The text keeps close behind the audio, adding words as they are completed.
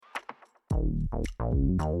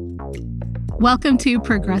Welcome to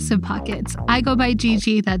Progressive Pockets. I go by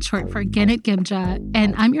Gigi, that's short for Genit Gimja,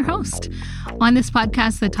 and I'm your host. On this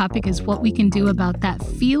podcast, the topic is what we can do about that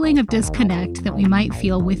feeling of disconnect that we might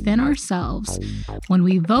feel within ourselves when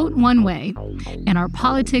we vote one way and our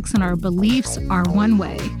politics and our beliefs are one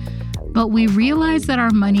way, but we realize that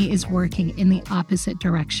our money is working in the opposite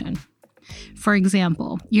direction. For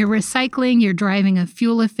example, you're recycling, you're driving a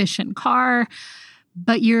fuel-efficient car,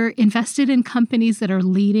 but you're invested in companies that are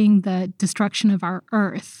leading the destruction of our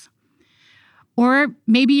earth. Or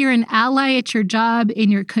maybe you're an ally at your job, in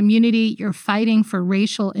your community, you're fighting for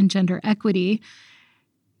racial and gender equity,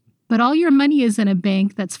 but all your money is in a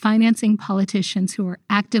bank that's financing politicians who are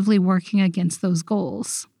actively working against those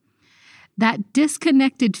goals. That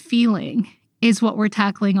disconnected feeling is what we're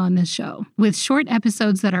tackling on this show, with short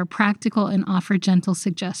episodes that are practical and offer gentle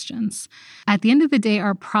suggestions. At the end of the day,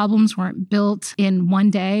 our problems weren't built in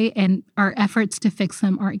one day, and our efforts to fix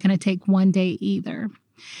them aren't going to take one day either.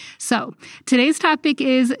 So today's topic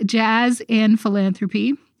is Jazz and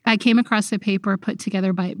Philanthropy. I came across a paper put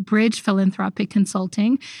together by Bridge Philanthropic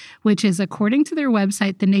Consulting, which is, according to their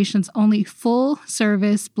website, the nation's only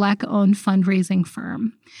full-service Black-owned fundraising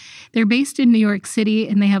firm. They're based in New York City,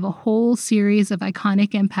 and they have a whole series of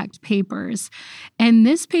iconic impact papers. And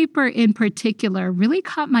this paper in particular really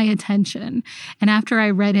caught my attention. And after I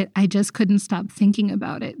read it, I just couldn't stop thinking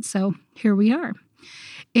about it. So here we are.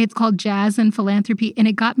 It's called Jazz and Philanthropy, and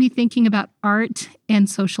it got me thinking about art and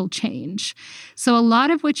social change. So a lot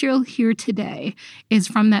of what you'll hear today is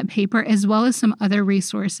from that paper, as well as some other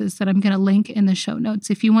resources that I'm going to link in the show notes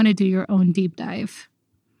if you want to do your own deep dive.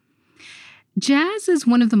 Jazz is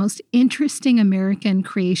one of the most interesting American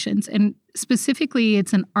creations, and specifically,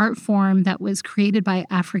 it's an art form that was created by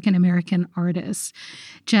African-American artists.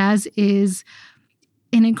 Jazz is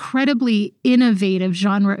an incredibly innovative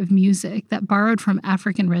genre of music that borrowed from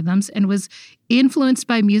African rhythms and was influenced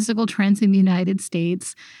by musical trends in the United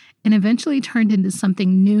States and eventually turned into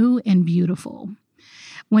something new and beautiful.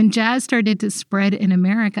 When jazz started to spread in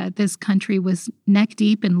America, this country was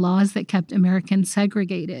neck-deep in laws that kept Americans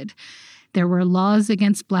segregated. There were laws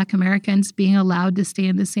against Black Americans being allowed to stay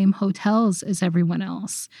in the same hotels as everyone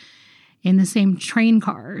else, in the same train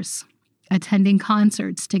cars, attending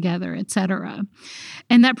concerts together, etc.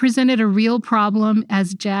 And that presented a real problem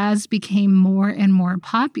as jazz became more and more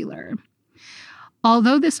popular.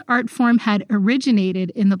 Although this art form had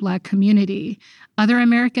originated in the Black community, other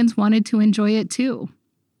Americans wanted to enjoy it too.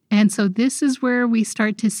 And so this is where we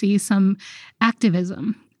start to see some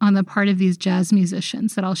activism on the part of these jazz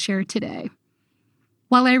musicians that I'll share today.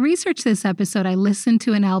 While I researched this episode, I listened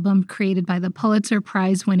to an album created by the Pulitzer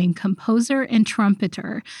Prize-winning composer and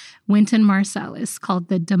trumpeter, Wynton Marsalis, called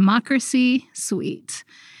The Democracy Suite.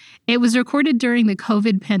 It was recorded during the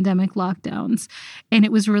COVID pandemic lockdowns, and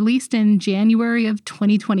it was released in January of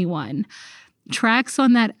 2021. Tracks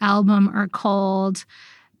on that album are called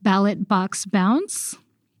Ballot Box Bounce,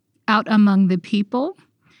 Out Among the People,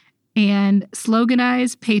 and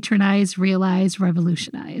Sloganize, Patronize, Realize,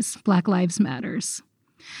 Revolutionize, Black Lives Matters.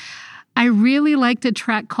 I really liked a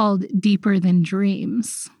track called Deeper Than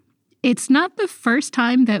Dreams. It's not the first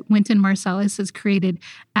time that Wynton Marsalis has created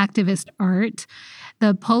activist art.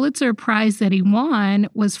 The Pulitzer Prize that he won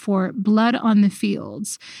was for Blood on the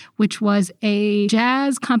Fields, which was a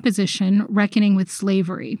jazz composition reckoning with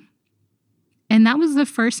slavery. And that was the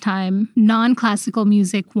first time non-classical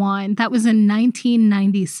music won. That was in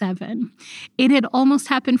 1997. It had almost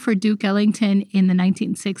happened for Duke Ellington in the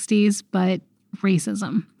 1960s, but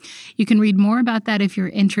racism. You can read more about that if you're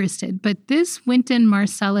interested. But this Wynton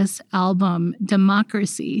Marsalis album,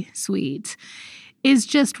 Democracy Suite, is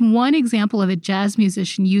just one example of a jazz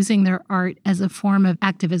musician using their art as a form of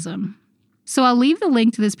activism. So I'll leave the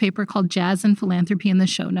link to this paper called Jazz and Philanthropy in the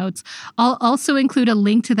show notes. I'll also include a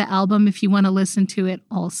link to the album if you want to listen to it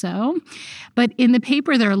also. But in the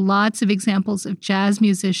paper, there are lots of examples of jazz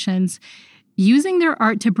musicians using their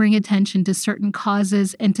art to bring attention to certain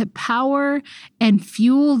causes and to power and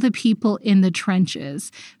fuel the people in the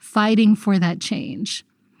trenches fighting for that change.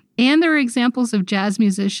 And there are examples of jazz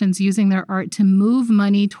musicians using their art to move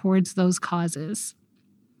money towards those causes.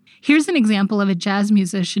 Here's an example of a jazz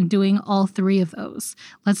musician doing all three of those.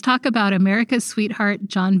 Let's talk about America's sweetheart,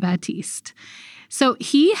 Jon Batiste. So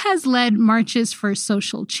he has led marches for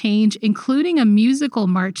social change, including a musical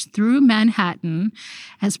march through Manhattan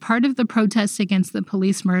as part of the protests against the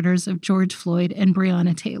police murders of George Floyd and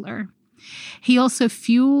Breonna Taylor. He also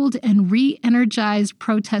fueled and re-energized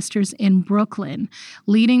protesters in Brooklyn,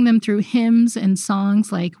 leading them through hymns and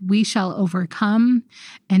songs like We Shall Overcome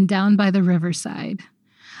and Down by the Riverside.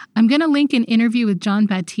 I'm going to link an interview with Jon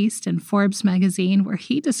Batiste in Forbes magazine where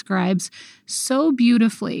he describes so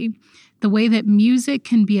beautifully the way that music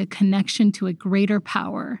can be a connection to a greater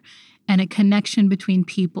power and a connection between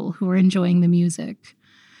people who are enjoying the music.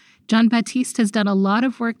 Jon Batiste has done a lot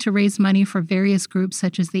of work to raise money for various groups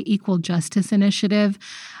such as the Equal Justice Initiative.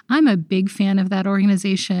 I'm a big fan of that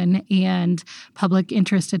organization and public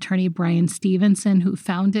interest attorney Brian Stevenson, who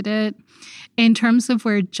founded it. In terms of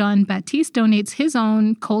where Jon Batiste donates his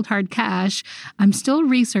own cold hard cash, I'm still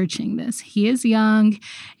researching this. He is young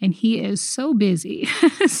and he is so busy.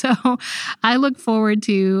 So I look forward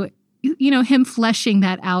to him fleshing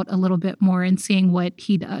that out a little bit more and seeing what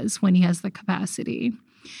he does when he has the capacity.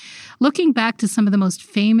 Looking back to some of the most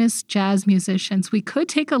famous jazz musicians, we could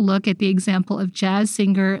take a look at the example of jazz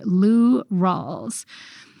singer Lou Rawls.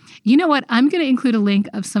 You know what? I'm going to include a link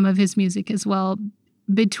of some of his music as well.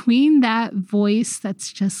 Between that voice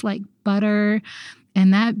that's just like butter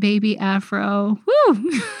and that baby afro,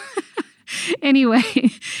 woo! Anyway,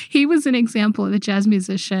 he was an example of a jazz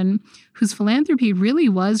musician whose philanthropy really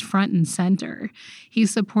was front and center. He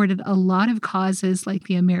supported a lot of causes like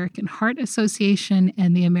the American Heart Association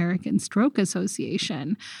and the American Stroke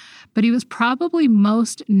Association, but he was probably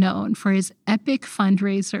most known for his epic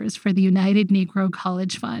fundraisers for the United Negro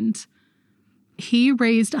College Fund. He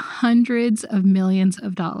raised hundreds of millions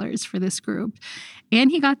of dollars for this group, and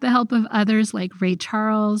he got the help of others like Ray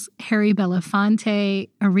Charles, Harry Belafonte,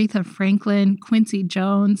 Aretha Franklin, Quincy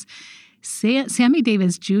Jones, Sammy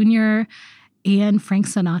Davis Jr., and Frank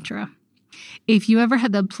Sinatra. If you ever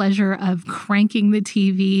had the pleasure of cranking the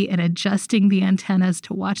TV and adjusting the antennas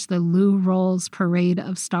to watch the Lou Rawls Parade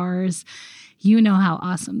of Stars, you know how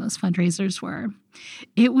awesome those fundraisers were.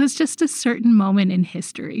 It was just a certain moment in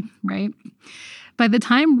history, right? By the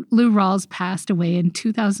time Lou Rawls passed away in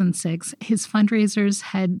 2006, his fundraisers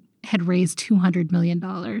had raised $200 million.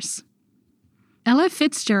 Ella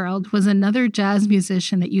Fitzgerald was another jazz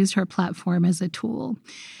musician that used her platform as a tool.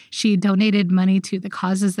 She donated money to the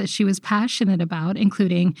causes that she was passionate about,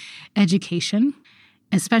 including education,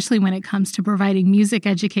 especially when it comes to providing music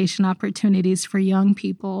education opportunities for young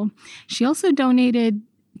people. She also donated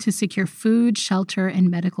to secure food, shelter, and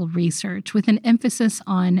medical research with an emphasis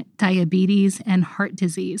on diabetes and heart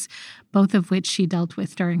disease, both of which she dealt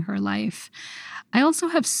with during her life. I also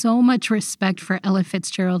have so much respect for Ella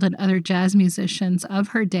Fitzgerald and other jazz musicians of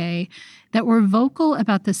her day that were vocal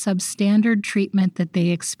about the substandard treatment that they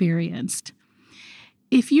experienced.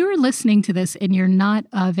 If you're listening to this and you're not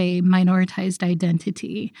of a minoritized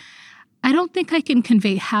identity, I don't think I can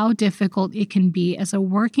convey how difficult it can be as a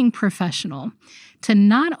working professional to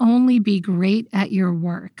not only be great at your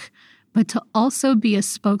work, but to also be a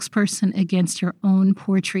spokesperson against your own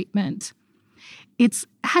poor treatment. It's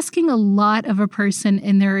asking a lot of a person,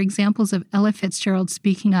 and there are examples of Ella Fitzgerald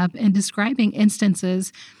speaking up and describing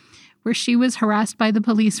instances where she was harassed by the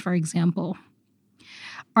police, for example.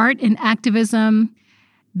 Art and activism,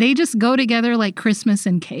 they just go together like Christmas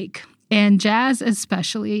and cake. And jazz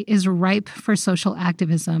especially is ripe for social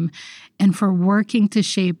activism and for working to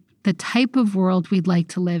shape the type of world we'd like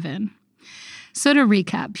to live in. So to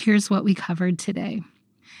recap, here's what we covered today.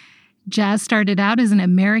 Jazz started out as an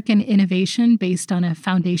American innovation based on a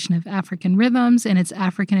foundation of African rhythms, and its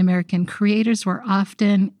African-American creators were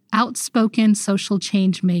often outspoken social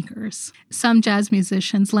change makers. Some jazz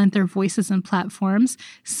musicians lent their voices and platforms.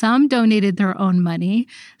 Some donated their own money.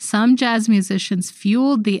 Some jazz musicians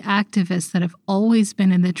fueled the activists that have always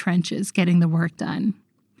been in the trenches getting the work done.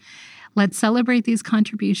 Let's celebrate these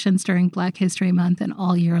contributions during Black History Month and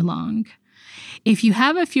all year long. If you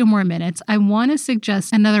have a few more minutes, I want to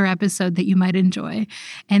suggest another episode that you might enjoy,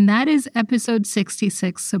 and that is episode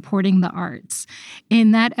 66, Supporting the Arts.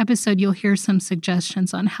 In that episode, you'll hear some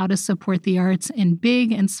suggestions on how to support the arts in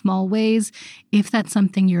big and small ways, if that's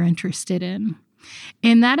something you're interested in.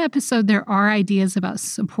 In that episode, there are ideas about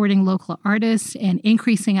supporting local artists and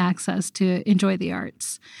increasing access to enjoy the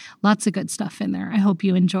arts. Lots of good stuff in there. I hope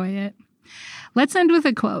you enjoy it. Let's end with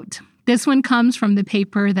a quote. This one comes from the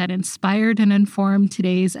paper that inspired and informed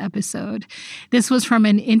today's episode. This was from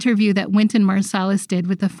an interview that Wynton Marsalis did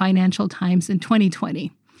with the Financial Times in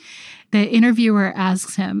 2020. The interviewer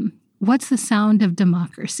asks him, "What's the sound of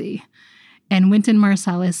democracy?" And Wynton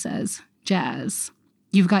Marsalis says, "Jazz.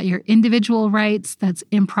 You've got your individual rights, that's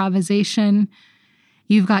improvisation.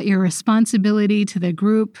 You've got your responsibility to the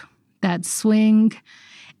group, that's swing.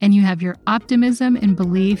 And you have your optimism and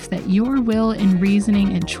belief that your will and reasoning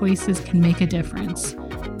and choices can make a difference.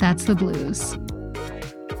 That's the blues."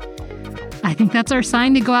 I think that's our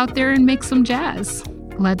sign to go out there and make some jazz.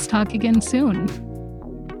 Let's talk again soon.